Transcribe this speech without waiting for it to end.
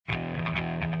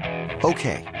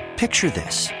Okay, picture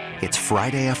this. It's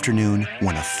Friday afternoon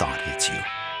when a thought hits you.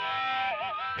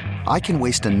 I can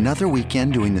waste another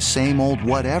weekend doing the same old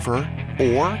whatever,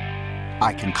 or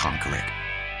I can conquer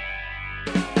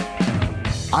it.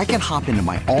 I can hop into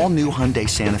my all-new Hyundai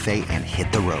Santa Fe and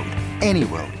hit the road. Any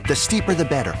road. The steeper, the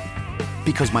better.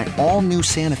 Because my all-new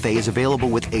Santa Fe is available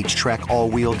with H-Track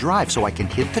all-wheel drive, so I can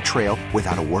hit the trail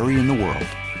without a worry in the world.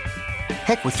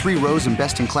 Heck, with 3 rows and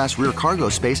best-in-class rear cargo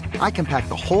space, I can pack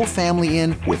the whole family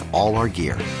in with all our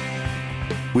gear.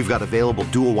 We've got available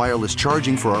dual wireless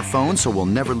charging for our phones, so we'll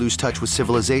never lose touch with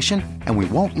civilization, and we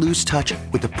won't lose touch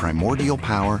with the primordial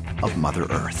power of Mother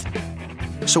Earth.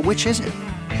 So which is it?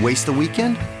 Waste the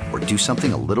weekend or do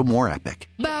something a little more epic?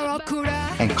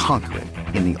 And conquer it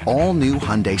in the all-new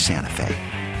Hyundai Santa Fe.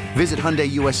 Visit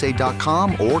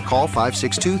HyundaiUSA.com or call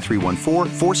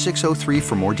 562-314-4603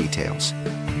 for more details.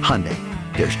 Hyundai,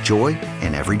 there's joy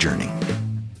in every journey.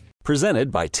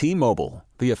 Presented by T-Mobile,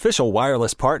 the official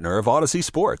wireless partner of Odyssey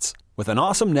Sports. With an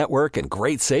awesome network and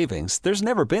great savings, there's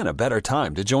never been a better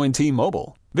time to join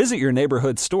T-Mobile. Visit your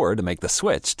neighborhood store to make the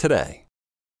switch today.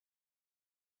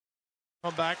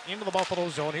 Come back into the Buffalo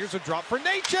zone. Here's a drop for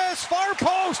Natchez. Far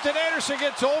post, and Anderson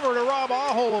gets over to Rob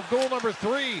Aho of goal number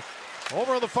 3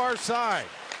 over on the far side.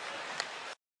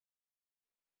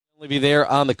 Only be there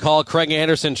on the call. Craig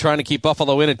Anderson trying to keep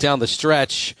Buffalo in it down the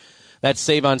stretch. That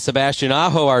save on Sebastian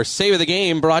Aho. Our save of the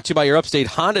game brought to you by your Upstate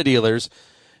Honda dealers.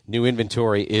 New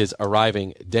inventory is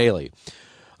arriving daily.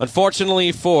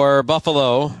 Unfortunately for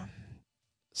Buffalo,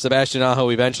 Sebastian Aho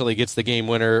eventually gets the game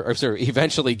winner,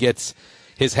 eventually gets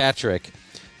his hat trick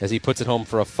as he puts it home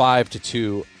for a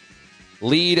 5-2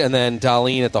 lead, and then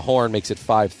Dahlin at the horn makes it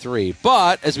 5-3.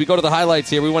 But as we go to the highlights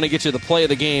here, we want to get you the play of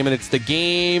the game, and it's the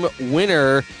game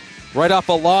winner right off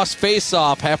a lost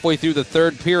face-off halfway through the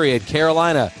third period.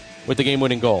 Carolina with the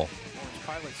game-winning goal. Orange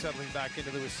Pilot settling back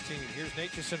into his team. Here's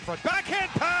Natchez in front.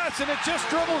 Backhand pass, and it just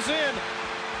dribbles in.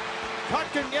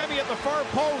 Kotkaniemi at the far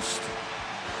post.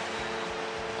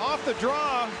 Off the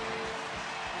draw.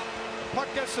 The puck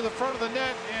gets to the front of the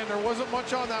net, and there wasn't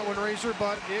much on that one, Razor,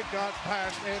 but it got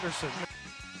past Anderson.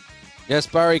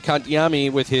 Jesperi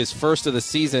Kotkaniemi with his first of the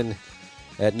season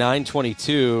at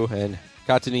 9:22, and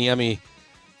Kotkaniemi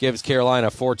gives Carolina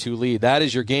a 4-2 lead. That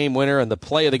is your game winner, and the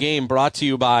play of the game brought to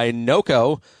you by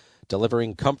NOCO,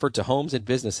 delivering comfort to homes and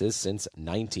businesses since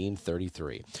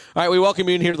 1933. All right, we welcome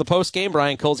you in here to the post game.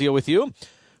 Brian Colzio with you.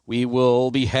 We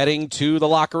will be heading to the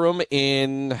locker room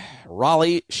in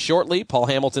Raleigh shortly. Paul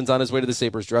Hamilton's on his way to the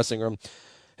Sabres dressing room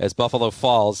as Buffalo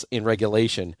falls in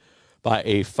regulation by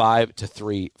a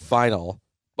 5-3 final.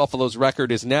 Buffalo's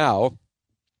record is now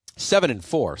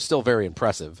 7-4, still very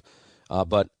impressive,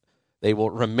 but they will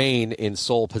remain in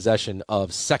sole possession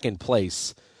of second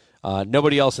place.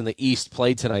 Nobody else in the East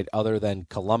played tonight other than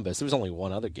Columbus. There was only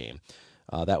one other game.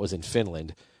 That was in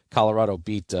Finland. Colorado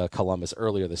beat Columbus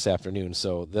earlier this afternoon.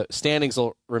 So the standings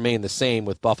will remain the same,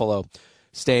 with Buffalo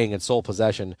staying in sole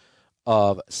possession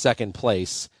of second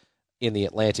place in the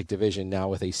Atlantic Division now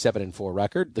with a 7-4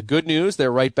 record. The good news,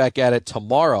 they're right back at it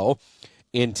tomorrow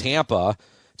in Tampa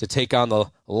to take on the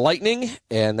Lightning,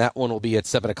 and that one will be at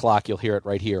 7 o'clock. You'll hear it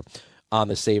right here on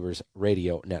the Sabres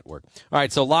radio network. All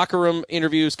right, so locker room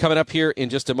interviews coming up here in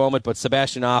just a moment, but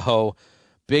Sebastian Aho,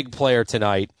 big player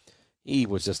tonight. He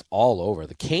was just all over.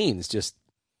 The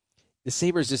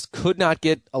Sabres just could not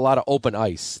get a lot of open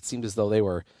ice. It seemed as though they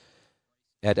were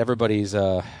at everybody's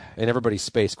in everybody's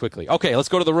space quickly. Okay, let's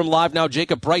go to the room live now.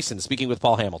 Jacob Bryson speaking with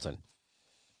Paul Hamilton.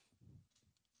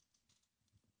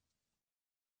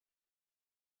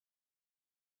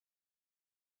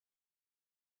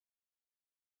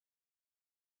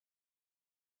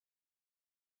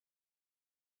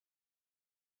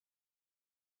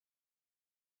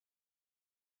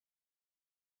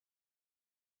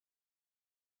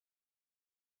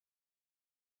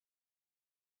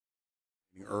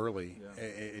 Early.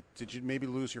 Yeah. Did you maybe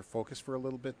lose your focus for a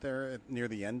little bit there near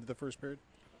the end of the first period?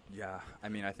 Yeah, I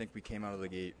mean, I think we came out of the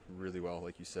gate really well,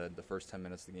 like you said. The first 10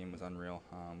 minutes of the game was unreal.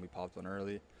 We popped one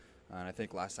early, and I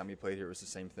think last time we played here it was the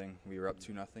same thing. We were up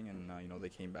 2-0, and they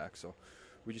came back. So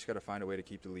we just got to find a way to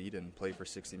keep the lead and play for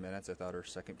 60 minutes. I thought our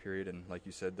second period, and like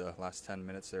you said, the last 10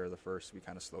 minutes there, the first, we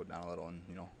kind of slowed down a little, and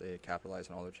they capitalized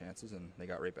on all their chances, and they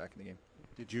got right back in the game.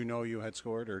 Did you know you had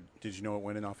scored, or did you know it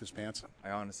went in off his pants?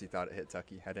 I honestly thought it hit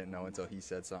Tucky. I didn't know until he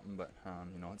said something, but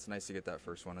it's nice to get that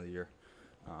first one of the year.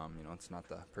 It's not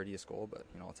the prettiest goal, but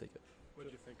I'll take it. What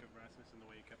did you think of Rasmussen, the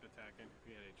way he kept attacking?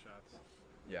 He had 8 shots.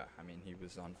 Yeah, I mean, he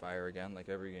was on fire again, like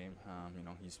every game.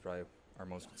 He's probably our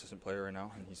most consistent player right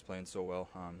now, and he's playing so well.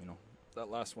 That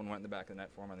last one went in the back of the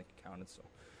net for him. I think it counted. So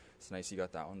it's nice he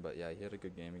got that one. But yeah, he had a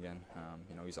good game again.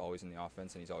 He's always in the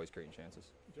offense and he's always creating chances.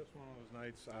 Just one of those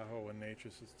nights, Aho and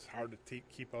Natchez, it's hard to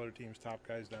keep other teams' top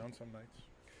guys down some nights.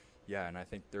 Yeah, and I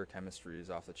think their chemistry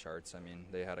is off the charts. I mean,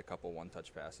 they had a couple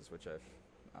one-touch passes, which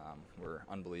were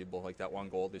unbelievable. Like that one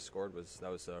goal they scored was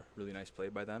a really nice play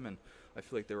by them, and I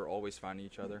feel like they were always finding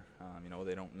each other.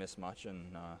 They don't miss much,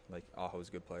 and like Aho's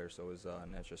a good player, so is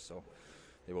Natchez. So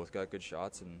they both got good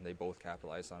shots, and they both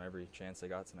capitalized on every chance they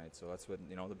got tonight. So that's what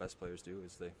the best players do,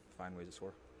 is they find ways to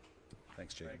score.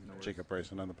 Thanks, Jacob. Jacob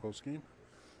Bryson on the post game.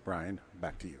 Brian,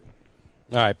 back to you.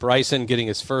 All right, Bryson getting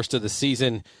his first of the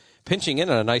season, pinching in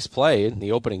on a nice play in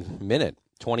the opening minute,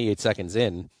 28 seconds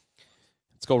in.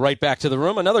 Let's go right back to the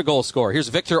room. Another goal scorer. Here's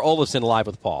Victor Olofsson live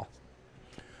with Paul.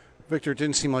 Victor, it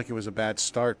didn't seem like it was a bad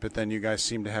start, but then you guys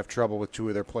seemed to have trouble with two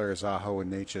of their players, Aho and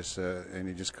Natchez, and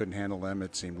you just couldn't handle them,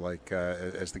 it seemed like,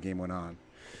 as the game went on.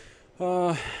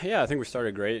 Yeah, I think we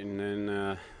started great, and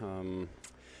then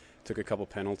took a couple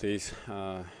penalties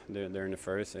there in the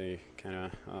first. They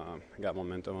kind of got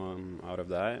momentum out of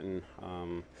that, and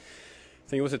I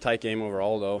think it was a tight game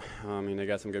overall, though. They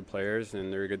got some good players,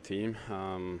 and they're a good team.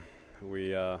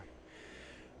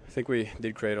 I think we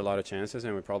did create a lot of chances,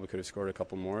 and we probably could have scored a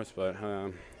couple more. But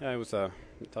it was a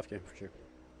tough game for sure.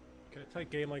 Can a tight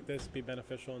game like this be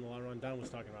beneficial in the long run? Don was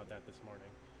talking about that this morning.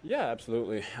 Yeah,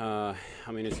 absolutely.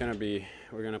 It's going to be,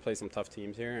 we're going to play some tough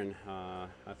teams here, and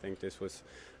I think this was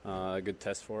a good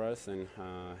test for us, and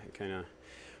kind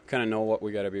of know what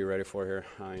we got to be ready for here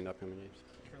in the upcoming games.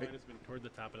 Carolina's been toward the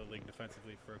top of the league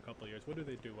defensively for a couple of years. What do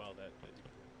they do well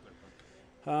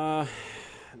that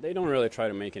they don't really try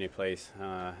to make any plays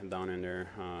down in their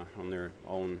on their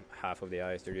own half of the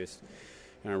ice. They're just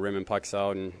rimming pucks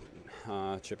out and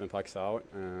chipping pucks out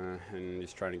and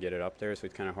just trying to get it up there. So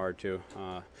it's kind of hard to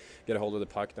get a hold of the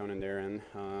puck down in their end.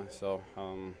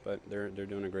 But they're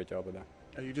doing a great job with that.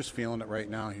 Are you just feeling it right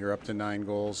now? You're up to 9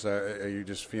 goals. Are you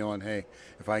just feeling, hey,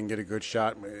 if I can get a good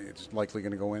shot, it's likely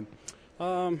going to go in?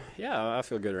 Yeah, I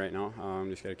feel good right now.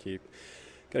 Just got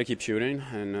to keep shooting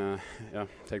and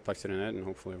take pucks to the net, and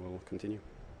hopefully we'll continue.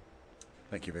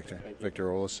 Thank you, Victor. Thank you. Victor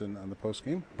Olofsson on the post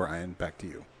game. Brian, back to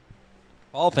you.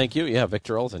 Paul, thank you. Yeah,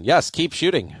 Victor Olofsson. Yes, keep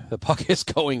shooting. The puck is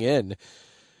going in.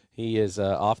 He is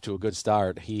off to a good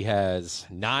start. He has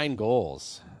 9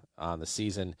 goals on the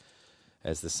season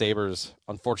as the Sabres,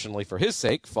 unfortunately for his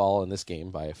sake, fall in this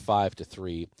game by a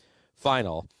 5-3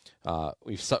 final.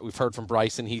 We've heard from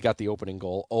Bryson. He got the opening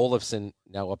goal. Olofsson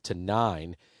now up to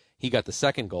 9. He got the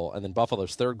second goal, and then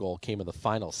Buffalo's third goal came in the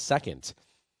final second.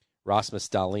 Rasmus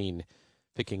Dahlin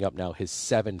picking up now his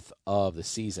 7th of the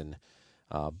season.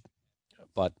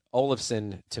 But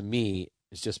Olofsson, to me,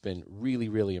 has just been really,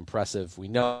 really impressive. We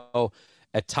know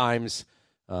at times,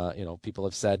 people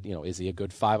have said, is he a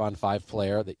good 5-on-5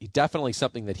 player? That definitely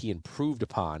something that he improved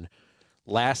upon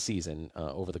last season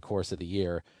over the course of the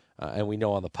year. And we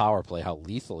know on the power play how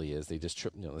lethal he is. They just,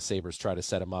 the Sabres try to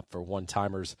set him up for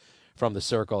one-timers from the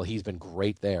circle. He's been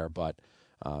great there. But,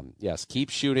 yes, keep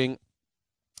shooting.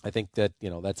 I think that,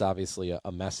 that's obviously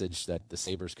a message that the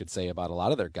Sabres could say about a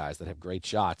lot of their guys that have great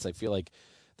shots. I feel like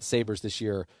the Sabres this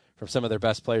year, from some of their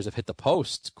best players, have hit the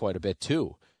post quite a bit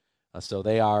too. So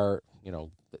they are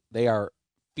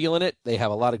feeling it. They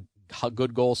have a lot of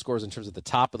good goal scorers in terms of the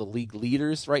top of the league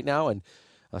leaders right now. And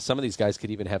some of these guys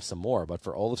could even have some more. But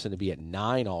for Olofsson to be at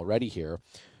 9 already here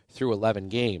through 11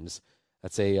 games,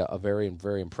 that's a very,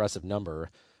 very impressive number.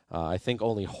 I think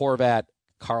only Horvat,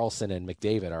 Carlson, and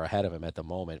McDavid are ahead of him at the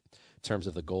moment in terms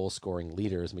of the goal-scoring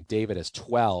leaders. McDavid has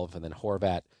 12, and then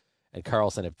Horvat and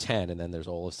Carlson have 10, and then there's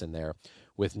Olofsson there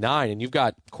with 9. And you've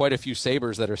got quite a few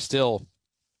Sabres that are still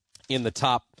inside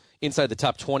the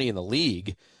top 20 in the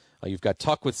league. You've got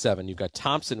Tuch with 7. You've got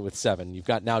Thompson with 7. You've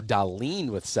got now Dahlin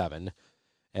with 7.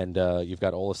 And you've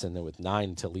got Olofsson there with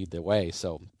 9 to lead the way.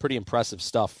 So pretty impressive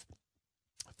stuff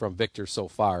from Victor so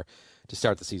far to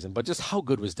start the season. But just how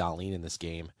good was Dahlin in this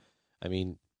game? I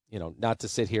mean, not to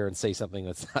sit here and say something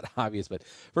that's not obvious, but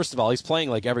first of all, he's playing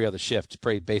like every other shift,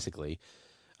 basically.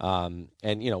 And,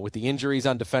 with the injuries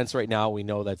on defense right now, we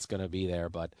know that's going to be there.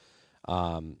 But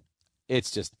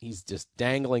he's just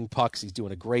dangling pucks. He's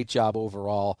doing a great job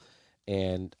overall.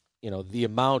 And, the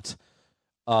amount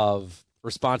of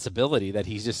responsibility that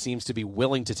he just seems to be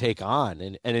willing to take on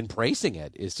and embracing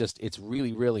it is just, it's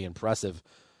really, really impressive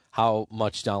how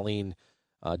much Dahlin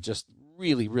just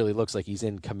really, really looks like he's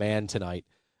in command tonight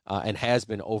and has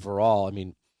been overall. I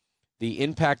mean, the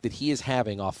impact that he is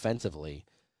having offensively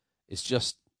is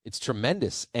just, it's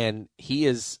tremendous. And he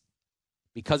is,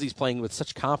 because he's playing with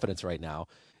such confidence right now,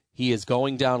 he is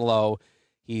going down low.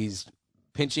 He's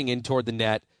pinching in toward the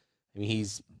net. I mean,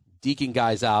 he's deking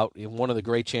guys out. In one of the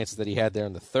great chances that he had there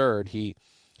in the third, he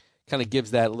kind of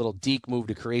gives that little deke move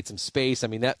to create some space. I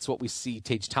mean, that's what we see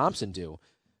Tage Thompson do.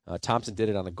 Thompson did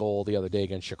it on a goal the other day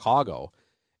against Chicago.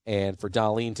 And for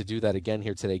Dahlin to do that again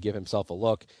here today, give himself a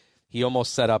look, he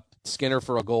almost set up Skinner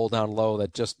for a goal down low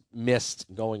that just missed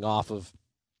going off of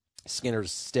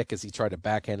Skinner's stick as he tried to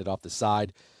backhand it off the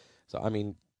side. So, I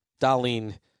mean,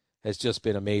 Dahlin has just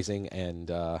been amazing. And,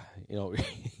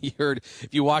 you heard,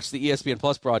 if you watched the ESPN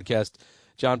Plus broadcast,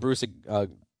 John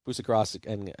Bucicross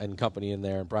and company in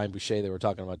there, and Brian Boucher, they were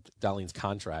talking about Dahlin's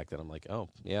contract. And I'm like, oh,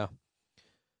 yeah,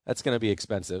 that's going to be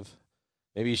expensive.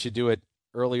 Maybe you should do it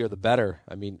earlier the better.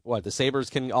 I mean, what, the Sabres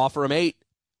can offer him $8,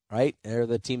 right? They're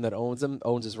the team that owns him,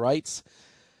 owns his rights.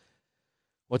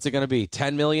 What's it going to be,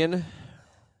 $10 million?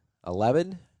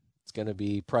 11? It's going to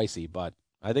be pricey, but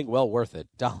I think well worth it.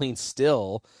 Dahlin's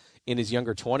still in his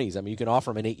younger 20s. I mean, you can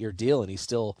offer him an 8-year deal, and he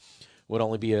still would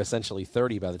only be essentially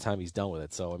 30 by the time he's done with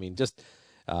it. So, I mean, just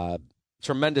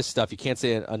tremendous stuff. You can't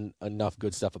say enough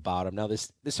good stuff about him. Now,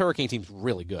 this Hurricane team's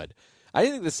really good. I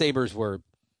didn't think the Sabres were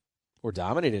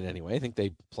dominated anyway. I think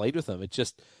they played with them. It's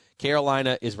just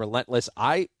Carolina is relentless.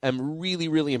 I am really,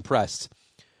 really impressed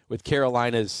with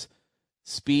Carolina's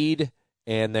speed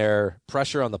and their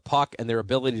pressure on the puck and their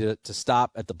ability to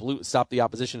stop the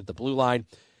opposition at the blue line,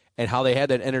 and how they had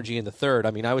that energy in the third.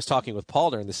 I mean, I was talking with Paul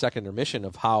during the second intermission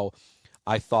of how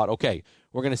I thought, okay,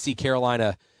 we're going to see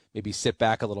Carolina maybe sit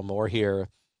back a little more here.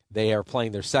 They are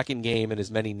playing their second game in as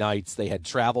many nights. They had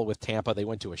travel with Tampa. They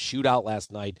went to a shootout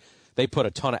last night. They put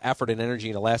a ton of effort and energy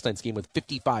into last night's game with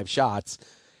 55 shots.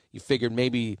 You figured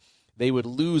maybe they would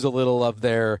lose a little of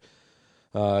their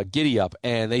giddy up,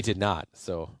 and they did not.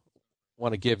 So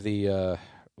want to give the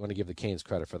Canes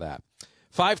credit for that.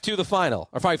 5-2 the final,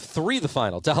 or 5-3 the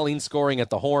final. Dahlin scoring at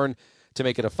the horn to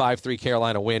make it a 5-3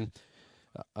 Carolina win.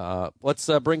 Let's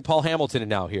bring Paul Hamilton in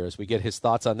now here as we get his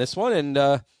thoughts on this one.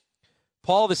 And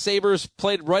Paul, the Sabres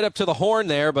played right up to the horn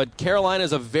there, but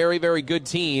Carolina's a very, very good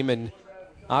team and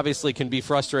obviously can be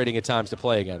frustrating at times to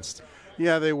play against.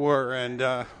 Yeah, they were,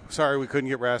 and sorry we couldn't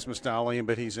get Rasmus Dahlin,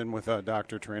 but he's in with a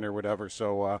doctor, trainer, whatever,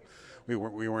 so we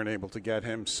weren't able to get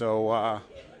him. So,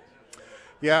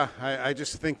 yeah, I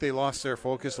just think they lost their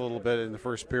focus a little bit in the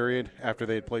first period after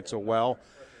they had played so well,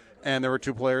 and there were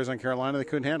two players on Carolina they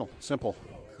couldn't handle. Simple.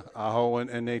 Aho and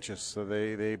Necas, so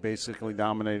they basically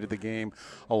dominated the game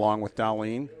along with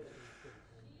Dahlin.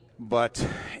 But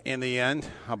in the end,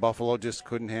 Buffalo just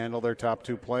couldn't handle their top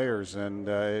two players, and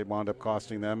it wound up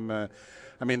costing them.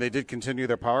 I mean, they did continue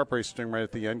their power play string right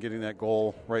at the end, getting that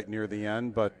goal right near the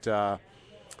end, but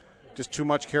just too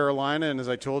much Carolina. And as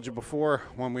I told you before,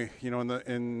 when we,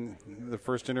 in the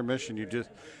first intermission,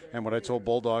 and what I told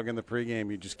Bulldog in the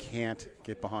pregame, you just can't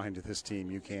get behind this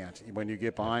team. You can't. When you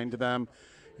get behind them,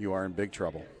 you are in big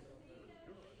trouble.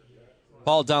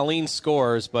 Paul, Dahlin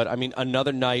scores, but I mean,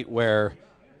 another night where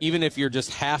even if you're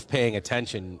just half paying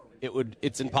attention,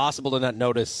 it's impossible to not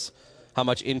notice how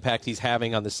much impact he's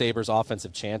having on the Sabres'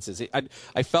 offensive chances.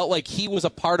 I felt like he was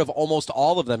a part of almost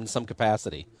all of them in some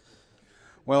capacity.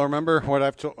 Well, remember what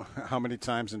I've told, how many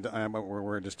times, and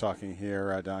we're just talking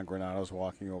here, Don Granado's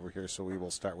walking over here, so we will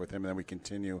start with him, and then we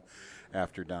continue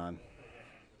after Don.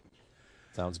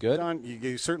 Sounds good. Don,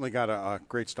 you certainly got a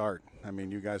great start. I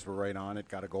mean, you guys were right on it,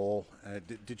 got a goal.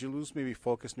 Did you lose maybe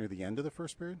focus near the end of the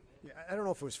first period? Yeah, I don't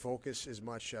know if it was focus as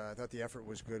much. I thought the effort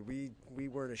was good. We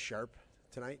weren't as sharp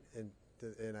tonight,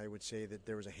 and I would say that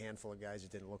there was a handful of guys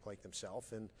that didn't look like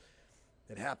themselves, and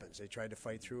it happens. They tried to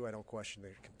fight through. I don't question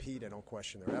their compete. I don't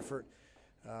question their effort.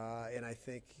 And I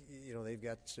think, they've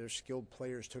got their skilled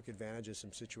players took advantage of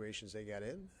some situations they got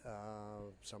in.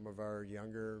 Some of our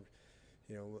younger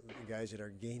guys that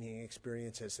are gaining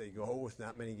experience as they go with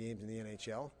not many games in the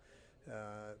NHL,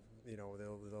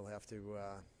 they'll have to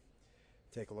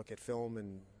take a look at film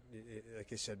and, like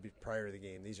I said prior to the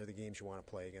game, these are the games you want to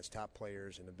play against top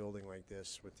players in a building like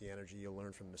this with the energy you'll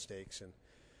learn from mistakes. And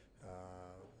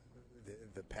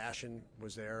the passion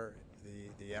was there,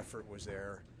 the effort was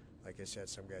there. Like I said,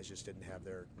 some guys just didn't have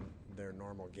their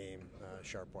normal game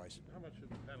sharp-wise. How much did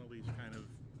the penalties kind of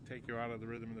take you out of the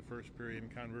rhythm in the first period,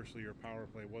 and conversely your power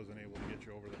play wasn't able to get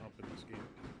you over the hump in this game?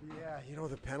 Yeah,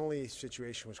 the penalty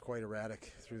situation was quite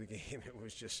erratic through the game. It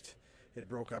was just, it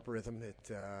broke up rhythm.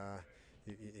 It,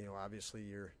 obviously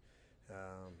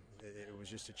it was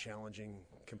just a challenging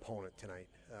component tonight,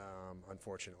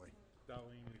 unfortunately.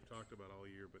 Dahlin, we've talked about all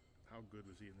year, but how good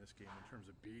was he in this game in terms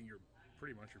of being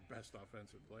pretty much your best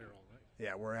offensive player all night?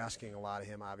 Yeah, we're asking a lot of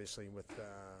him, obviously, with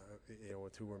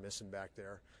with who we're missing back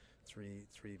there. Three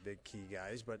big key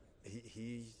guys, but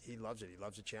he loves it. He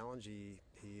loves the challenge.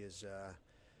 He is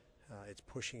it's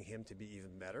pushing him to be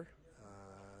even better.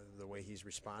 the way he's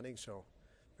responding. So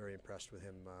very impressed with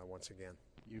him once again.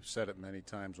 You've said it many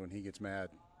times, when he gets mad,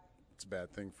 it's a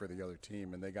bad thing for the other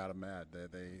team, and they got him mad.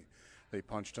 They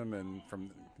punched him, and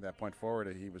from that point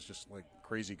forward, he was just like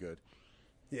crazy good.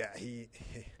 Yeah,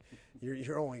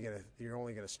 you're only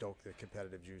gonna stoke the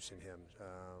competitive juice in him.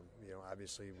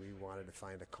 Obviously we wanted to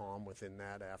find a calm within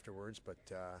that afterwards, but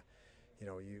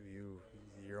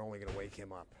you're only gonna wake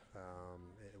him up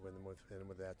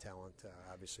with that talent.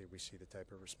 Obviously, we see the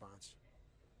type of response.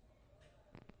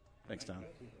 Thanks, Don.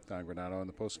 Don Granato in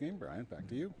the postgame. Brian, back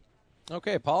to you.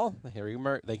 Okay, Paul, thank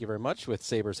you very much with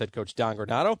Sabres head coach Don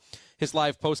Granato. His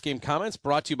live postgame comments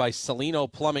brought to you by Salino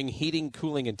Plumbing, Heating,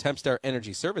 Cooling, and Tempstar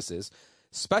Energy Services,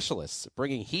 specialists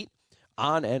bringing heat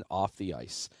on and off the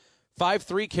ice.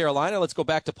 5-3 Carolina. Let's go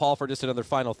back to Paul for just another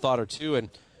final thought or two. And,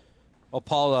 well,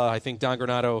 Paul, I think Don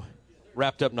Granato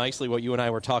wrapped up nicely what you and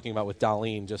I were talking about with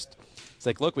Dahlin. Just, it's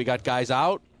like, look, we got guys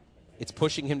out. It's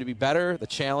pushing him to be better, the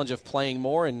challenge of playing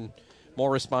more and more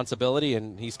responsibility,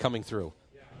 and he's coming through.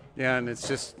 Yeah, and it's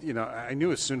just, I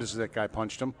knew as soon as that guy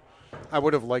punched him, I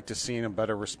would have liked to seen a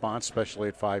better response, especially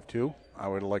at 5-2. I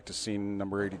would have liked to seen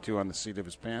number 82 on the seat of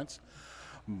his pants.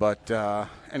 But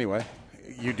anyway,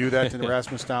 you do that to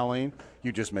Rasmus Dahlin,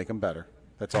 you just make him better.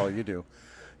 That's all you do.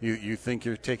 You think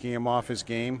you're taking him off his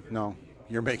game? No,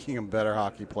 you're making him a better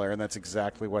hockey player, and that's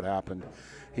exactly what happened.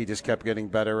 He just kept getting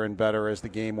better and better as the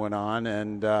game went on,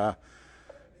 and,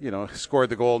 scored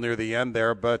the goal near the end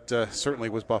there, but certainly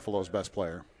was Buffalo's best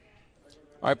player.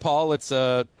 All right, Paul, let's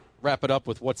wrap it up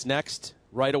with what's next.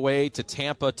 Right away to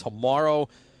Tampa tomorrow,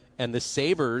 and the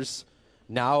Sabres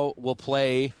now will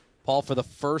play, Paul, for the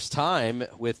first time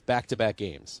with back-to-back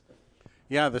games.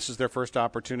 Yeah, this is their first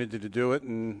opportunity to do it,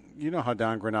 and you know how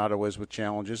Don Granato is with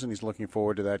challenges, and he's looking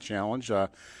forward to that challenge,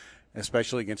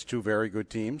 especially against two very good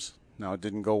teams. Now, it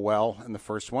didn't go well in the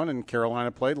first one, and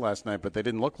Carolina played last night, but they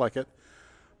didn't look like it.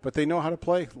 But they know how to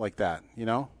play like that,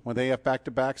 When they have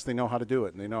back-to-backs, they know how to do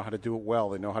it, and they know how to do it well.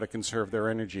 They know how to conserve their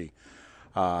energy,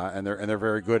 and they're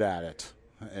very good at it.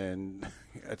 And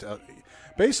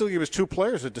basically, it was two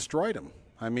players that destroyed them.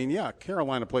 I mean, yeah,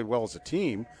 Carolina played well as a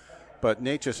team, but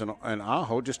Necas and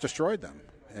Aho just destroyed them,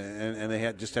 and they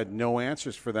had no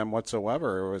answers for them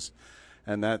whatsoever.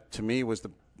 And that to me was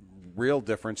the real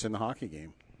difference in the hockey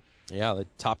game. Yeah, the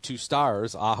top two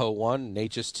stars, Aho 1,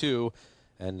 Necas 2.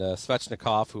 And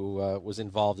Svechnikov, who was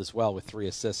involved as well with 3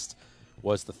 assists,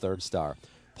 was the third star.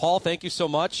 Paul, thank you so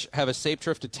much. Have a safe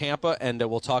trip to Tampa, and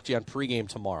we'll talk to you on pregame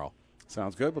tomorrow.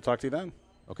 Sounds good. We'll talk to you then.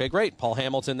 Okay, great. Paul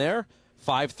Hamilton there.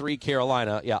 5-3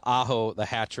 Carolina. Yeah, Aho, the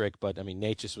hat trick, but,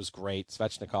 Necas was great.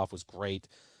 Svechnikov was great.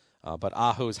 But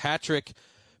Aho's hat trick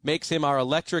makes him our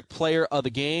electric player of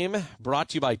the game. Brought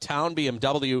to you by Town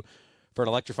BMW. For an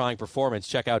electrifying performance,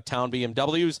 check out Town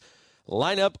BMW's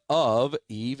lineup of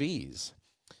EVs.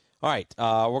 All right,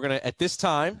 we're going to, at this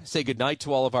time, say goodnight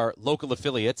to all of our local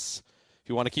affiliates. If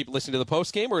you want to keep listening to the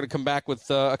postgame, we're going to come back with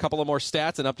a couple of more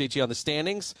stats and update you on the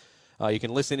standings. You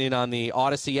can listen in on the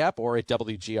Odyssey app or at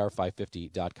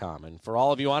WGR550.com. And for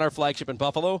all of you on our flagship in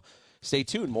Buffalo, stay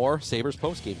tuned. More Sabres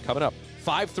postgame coming up.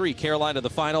 5-3 Carolina the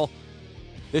final.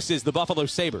 This is the Buffalo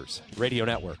Sabres Radio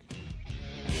Network.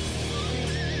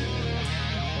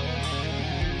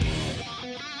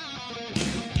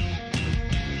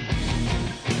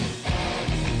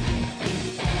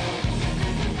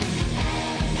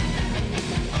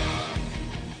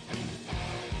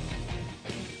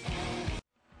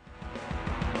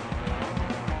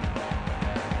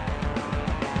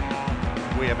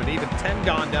 We have an even 10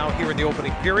 gone now here in the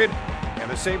opening period. And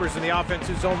the Sabres in the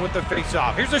offensive zone with the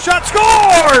face-off. Here's the shot.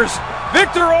 Scores!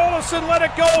 Victor Olofsson let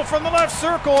it go from the left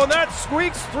circle, and that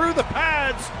squeaks through the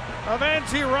pads of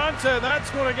Antti Raanta. And that's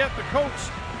going to get the coach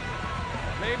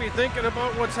maybe thinking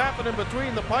about what's happening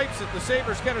between the pipes if the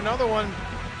Sabres get another one.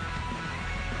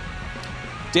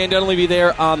 Dan Dunleavy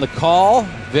there on the call.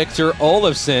 Victor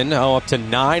Olofsson, up to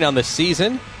 9 on the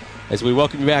season. As we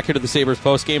welcome you back here to the Sabres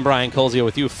postgame, Brian Colzio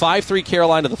with you. 5-3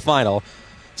 Carolina the final.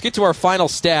 Let's get to our final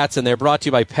stats, and they're brought to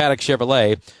you by Paddock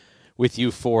Chevrolet with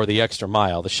you for the extra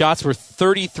mile. The shots were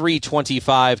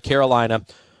 33-25 Carolina.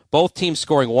 Both teams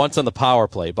scoring once on the power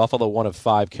play. Buffalo 1 of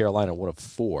 5, Carolina 1 of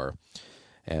 4.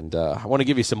 And I want to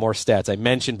give you some more stats. I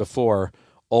mentioned before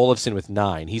Olofsson with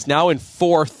 9. He's now in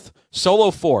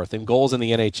solo fourth in goals in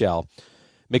the NHL.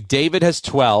 McDavid has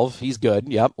 12. He's good.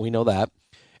 Yep, we know that.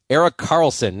 Erik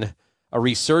Karlsson, a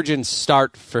resurgent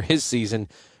start for his season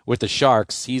with the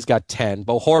Sharks. He's got 10.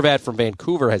 Bo Horvat from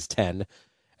Vancouver has 10.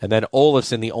 And then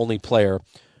Olofsson, the only player,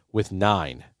 with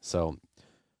 9. So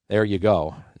there you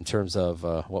go in terms of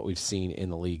what we've seen in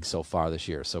the league so far this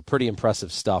year. So pretty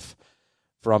impressive stuff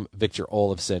from Victor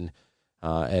Olofsson.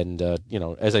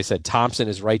 As I said, Thompson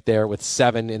is right there with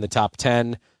 7 in the top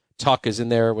 10. Tuck is in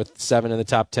there with 7 in the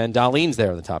top 10. Dahlin's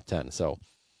there in the top 10. So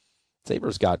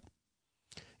Sabres got,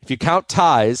 if you count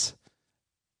ties,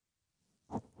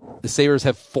 the Sabres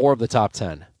have 4 of the top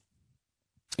 10.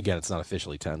 Again, it's not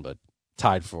officially 10, but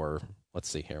tied for, let's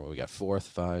see here. We got 4th,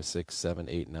 5, 6, 7,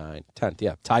 8, 9, 10th.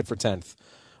 Yeah, tied for 10th.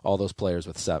 All those players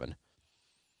with 7.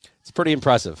 It's pretty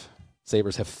impressive.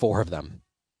 Sabres have 4 of them.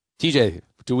 TJ,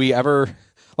 do we ever,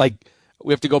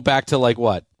 we have to go back to,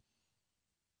 what?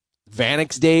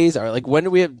 Vanek's days? Or, when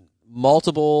do we have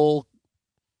multiple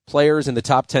players in the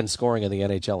top 10 scoring in the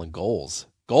NHL in goals?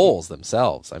 Goals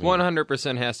themselves. I mean,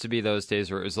 100% has to be those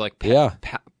days where it was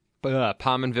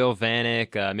Pominville,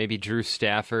 Vanek, maybe Drew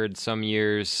Stafford some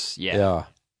years. Yeah.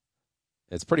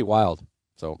 It's pretty wild.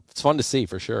 So it's fun to see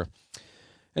for sure.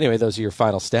 Anyway, those are your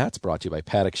final stats brought to you by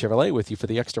Paddock Chevrolet, with you for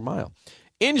the extra mile.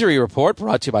 Injury report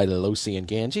brought to you by Losi and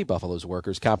Ganji, Buffalo's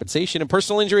workers' compensation and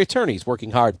personal injury attorneys,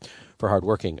 working hard for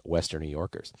hardworking Western New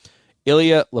Yorkers.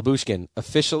 Ilya Lyubushkin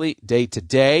officially day to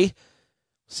day.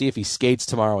 See if he skates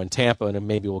tomorrow in Tampa, and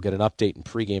maybe we'll get an update in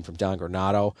pregame from Don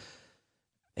Granato.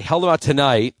 They held him out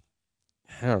tonight.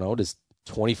 I don't know, does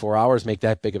 24 hours make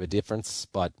that big of a difference?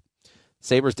 But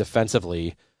Sabres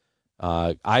defensively,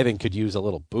 I think, could use a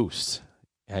little boost.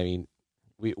 I mean,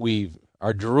 we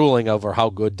are drooling over how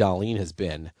good Dahlin has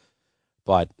been,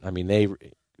 but, I mean, they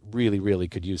really, really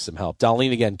could use some help.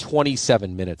 Dahlin, again,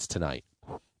 27 minutes tonight.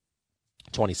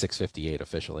 26:58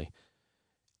 officially.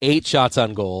 8 shots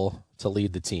on goal to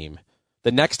lead the team.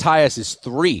 The next highest is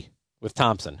 3 with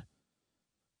Thompson.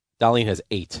 Dahlin has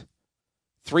 8.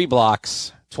 3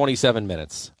 blocks, 27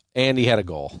 minutes, and he had a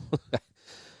goal.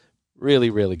 Really,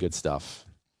 really good stuff.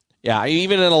 Yeah,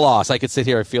 even in a loss, I could sit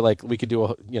here and feel like we could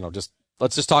do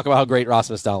let's just talk about how great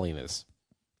Rasmus Dahlin is.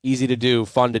 Easy to do,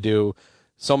 fun to do.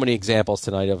 So many examples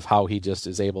tonight of how he just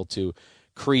is able to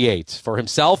create for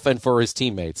himself and for his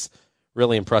teammates.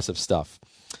 Really impressive stuff.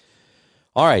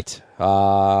 All right,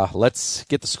 let's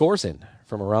get the scores in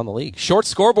from around the league. Short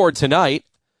scoreboard tonight,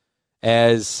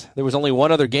 as there was only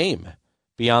one other game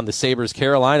beyond the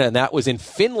Sabres-Carolina, and that was in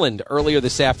Finland earlier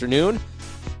this afternoon.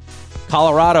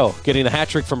 Colorado getting the hat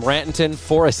trick from Rantanen,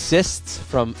 4 assists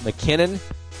from McKinnon,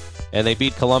 and they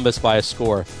beat Columbus by a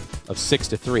score of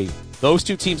 6-3. Those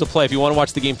two teams will play, if you want to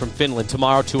watch the game from Finland,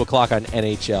 tomorrow, 2 o'clock on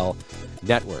NHL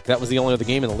Network. That was the only other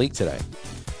game in the league today.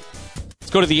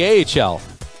 Let's go to the AHL.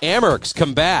 Amherst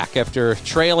come back after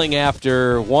trailing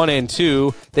after 1 and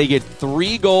 2. They get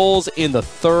 3 goals in the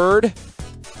third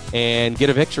and get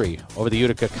a victory over the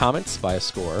Utica Comets by a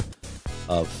score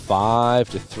of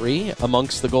 5-3.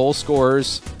 Amongst the goal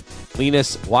scorers,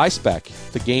 Linus Weisbeck,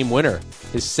 the game winner,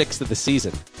 his 6th of the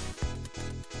season.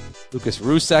 Lucas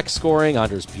Rusek scoring,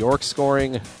 Anders Bjork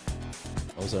scoring.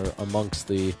 Those are amongst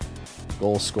the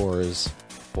goal scorers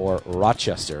for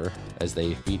Rochester as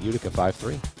they beat Utica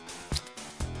 5-3.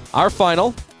 Our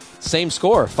final, same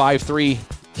score, 5-3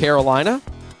 Carolina.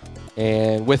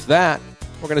 And with that,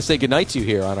 we're going to say goodnight to you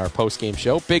here on our post-game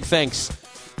show. Big thanks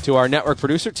to our network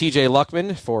producer, TJ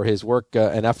Luckman, for his work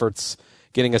and efforts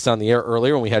getting us on the air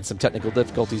earlier when we had some technical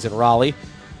difficulties in Raleigh.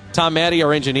 Tom Maddy,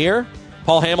 our engineer.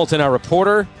 Paul Hamilton, our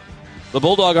reporter. The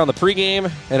Bulldog on the pregame.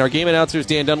 And our game announcers,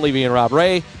 Dan Dunleavy and Rob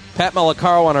Ray. Pat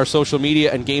Malacaro on our social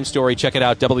media and game story. Check it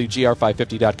out,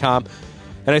 WGR550.com.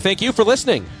 And I thank you for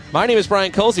listening. My name is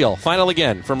Brian Koziel. Final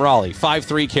again from Raleigh,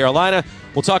 5-3 Carolina.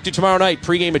 We'll talk to you tomorrow night,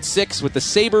 pregame at 6 with the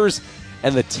Sabres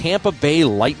and the Tampa Bay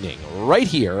Lightning right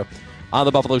here on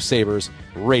the Buffalo Sabres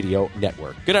Radio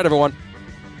Network. Good night, everyone.